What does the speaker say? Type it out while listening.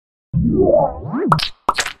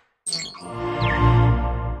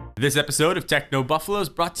This episode of Techno Buffalo is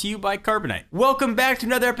brought to you by Carbonite. Welcome back to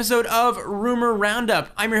another episode of Rumor Roundup.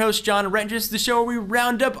 I'm your host, John Rentges, the show where we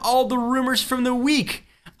round up all the rumors from the week.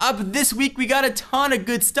 Up this week, we got a ton of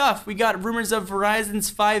good stuff. We got rumors of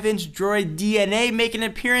Verizon's 5-inch Droid DNA making an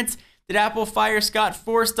appearance. Did Apple fire Scott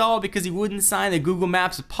Forstall because he wouldn't sign the Google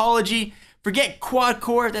Maps apology? Forget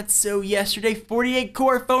quad-core, that's so yesterday.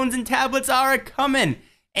 48-core phones and tablets are a-coming.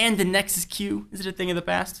 And the Nexus Q, is it a thing of the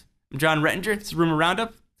past? I'm John Rettinger, this is Rumor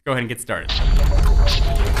Roundup. Let's go ahead and get started.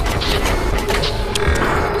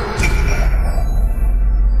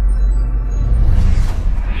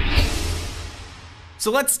 So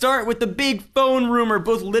let's start with the big phone rumor,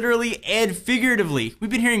 both literally and figuratively. We've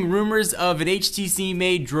been hearing rumors of an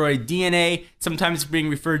HTC-made Droid DNA, sometimes being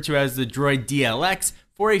referred to as the Droid DLX,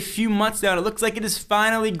 for a few months now. It looks like it is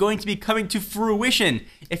finally going to be coming to fruition.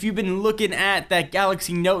 If you've been looking at that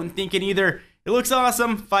Galaxy Note and thinking either, it looks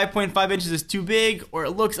awesome, 5.5 inches is too big, or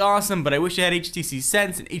it looks awesome, but I wish it had HTC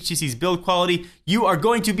Sense and HTC's build quality, you are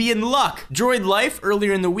going to be in luck. Droid Life,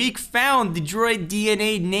 earlier in the week, found the Droid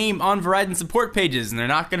DNA name on Verizon support pages, and they're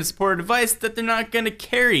not going to support a device that they're not going to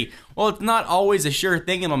carry. While it's not always a sure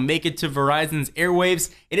thing it'll make it to Verizon's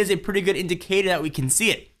airwaves, it is a pretty good indicator that we can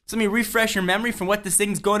see it. So let me refresh your memory from what this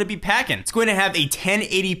thing's going to be packing. It's going to have a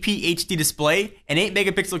 1080p HD display, an 8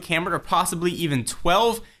 megapixel camera, or possibly even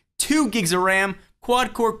 12, 2 gigs of RAM,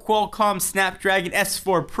 quad-core Qualcomm Snapdragon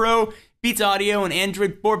S4 Pro, Beats Audio, and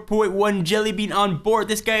Android 4.1 Jelly Bean on board.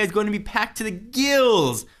 This guy is going to be packed to the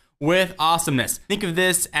gills with awesomeness. Think of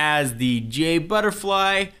this as the J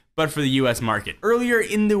Butterfly, but for the US market. Earlier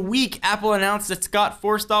in the week, Apple announced that Scott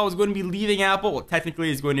Forstall was going to be leaving Apple. Well, technically,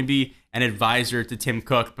 he's going to be an advisor to Tim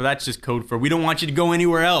Cook, but that's just code for we don't want you to go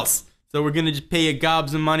anywhere else. So we're going to just pay you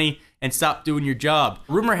gobs of money and stop doing your job.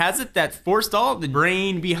 Rumor has it that Forstall, the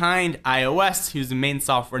brain behind iOS, who's the main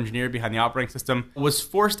software engineer behind the operating system, was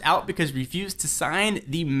forced out because he refused to sign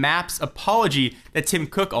the Maps apology that Tim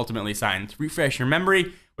Cook ultimately signed. To refresh your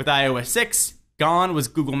memory, with iOS 6, gone was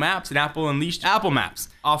Google Maps, and Apple unleashed Apple Maps,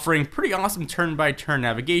 offering pretty awesome turn-by-turn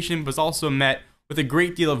navigation, but was also met with a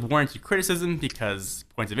great deal of warranted criticism because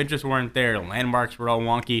points of interest weren't there, landmarks were all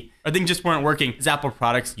wonky, or things just weren't working as Apple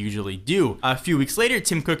products usually do. A few weeks later,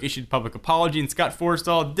 Tim Cook issued a public apology, and Scott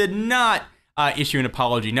Forstall did not issue an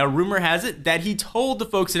apology. Now, rumor has it that he told the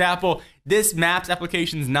folks at Apple, this Maps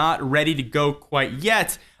application's not ready to go quite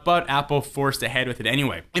yet, but Apple forced ahead with it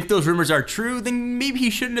anyway. If those rumors are true, then maybe he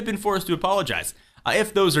shouldn't have been forced to apologize.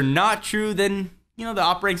 If those are not true, then, you know, the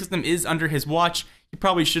operating system is under his watch. He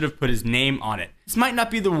probably should have put his name on it. This might not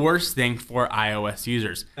be the worst thing for iOS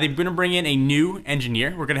users. They're going to bring in a new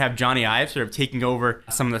engineer. We're going to have Johnny Ive sort of taking over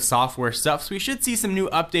some of the software stuff, so we should see some new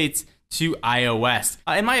updates to iOS.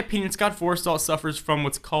 In my opinion, Scott Forstall suffers from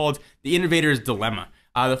what's called the innovator's dilemma.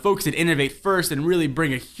 The folks that innovate first and really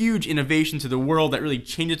bring a huge innovation to the world that really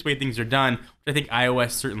changes the way things are done, which I think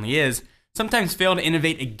iOS certainly is, sometimes fail to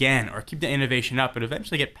innovate again or keep the innovation up and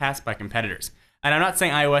eventually get passed by competitors. And I'm not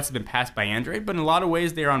saying iOS has been passed by Android, but in a lot of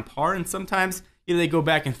ways they're on par, and sometimes they go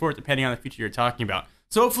back and forth depending on the feature you're talking about.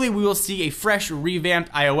 So hopefully we will see a fresh,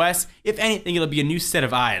 revamped iOS. If anything, it'll be a new set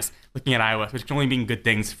of eyes looking at iOS, which can only mean good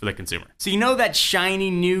things for the consumer. So you know that shiny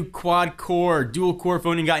new quad-core or dual-core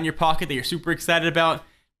phone you got in your pocket that you're super excited about?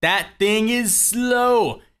 That thing is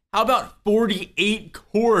slow. How about 48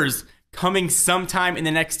 cores coming sometime in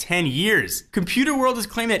the next 10 years? Computer World has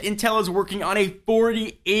claimed that Intel is working on a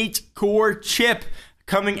 48-core chip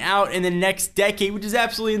coming out in the next decade, which is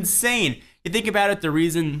absolutely insane. You think about it, the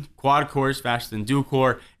reason quad core is faster than dual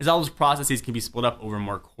core is all those processes can be split up over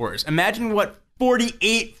more cores. Imagine what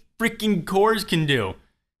 48 freaking cores can do.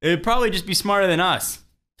 It would probably just be smarter than us.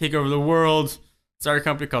 Take over the world, start a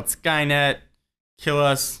company called Skynet, kill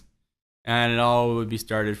us, and it all would be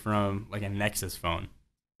started from like a Nexus phone.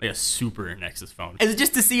 Like a super Nexus phone. Is it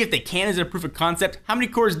just to see if they can? Is it a proof of concept? How many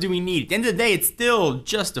cores do we need? At the end of the day, it's still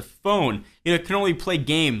just a phone. You know, it can only play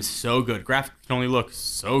games so good. Graphics can only look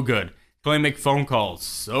so good. It can only make phone calls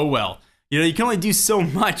so well. You know, you can only do so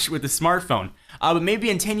much with a smartphone. But maybe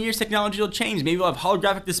in 10 years, technology will change. Maybe we'll have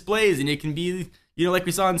holographic displays and it can be, you know, like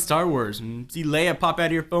we saw in Star Wars and see Leia pop out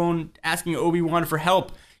of your phone asking Obi-Wan for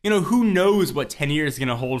help. You know, who knows what 10 years is going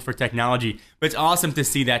to hold for technology, but it's awesome to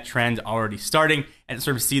see that trend already starting and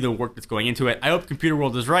sort of see the work that's going into it. I hope Computer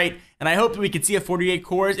World is right, and I hope that we could see a 48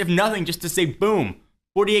 cores, if nothing, just to say, boom,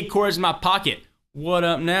 48 cores in my pocket. what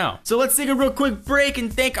up now? So let's take a real quick break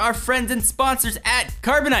and thank our friends and sponsors at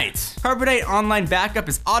Carbonite. Carbonite Online Backup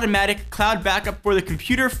is automatic cloud backup for the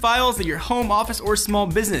computer files at your home office or small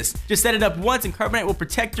business. Just set it up once and Carbonite will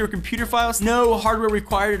protect your computer files. No hardware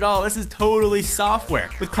required at all. This is totally software.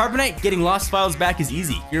 With Carbonite, getting lost files back is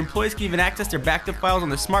easy. Your employees can even access their backed up files on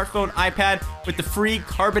their smartphone, iPad with the free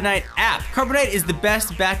Carbonite app. Carbonite is the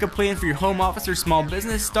best backup plan for your home office or small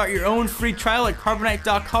business. Start your own free trial at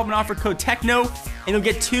carbonite.com and offer code TECHNO, and you'll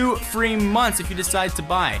get 2 free months if you decide to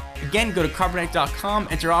buy. Again, go to carbonite.com,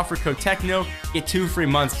 enter offer code TECHNO, get 2 free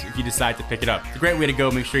months if you decide to pick it up. It's a great way to go.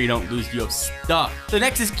 Make sure you don't lose your stuff. So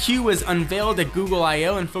Nexus Q was unveiled at Google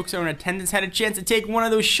I/O, and folks who are in attendance had a chance to take one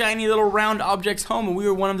of those shiny little round objects home, and we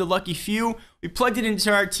were one of the lucky few. We plugged it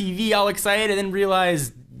into our TV all excited and then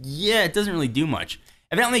realized, yeah, it doesn't really do much.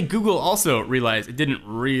 Evidently, Google also realized it didn't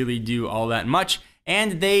really do all that much,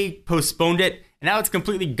 and they postponed it. And now it's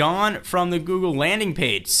completely gone from the Google landing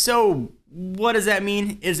page. So what does that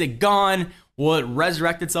mean? Is it gone? Will it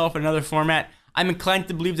resurrect itself in another format? I'm inclined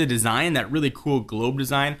to believe the design, that really cool globe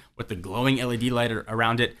design with the glowing LED light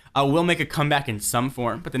around it, will make a comeback in some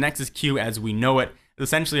form. But the Nexus Q, as we know it, is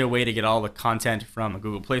essentially a way to get all the content from a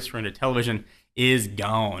Google Play Store into television, is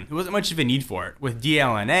gone. There wasn't much of a need for it. With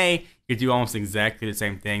DLNA, you could do almost exactly the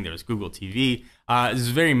same thing. There was Google TV. This is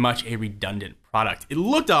very much a redundant product. It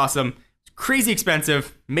looked awesome. Crazy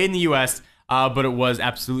expensive, made in the US, but it was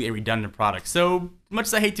absolutely a redundant product. So much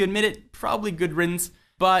as I hate to admit it, probably good riddance,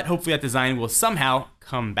 but hopefully that design will somehow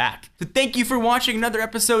come back. So thank you for watching another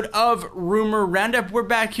episode of Rumor Roundup. We're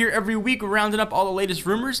back here every week rounding up all the latest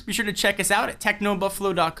rumors. Be sure to check us out at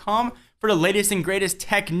technobuffalo.com for the latest and greatest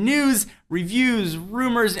tech news, reviews,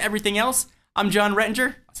 rumors, and everything else. I'm John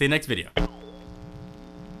Rettinger. I'll see you next video.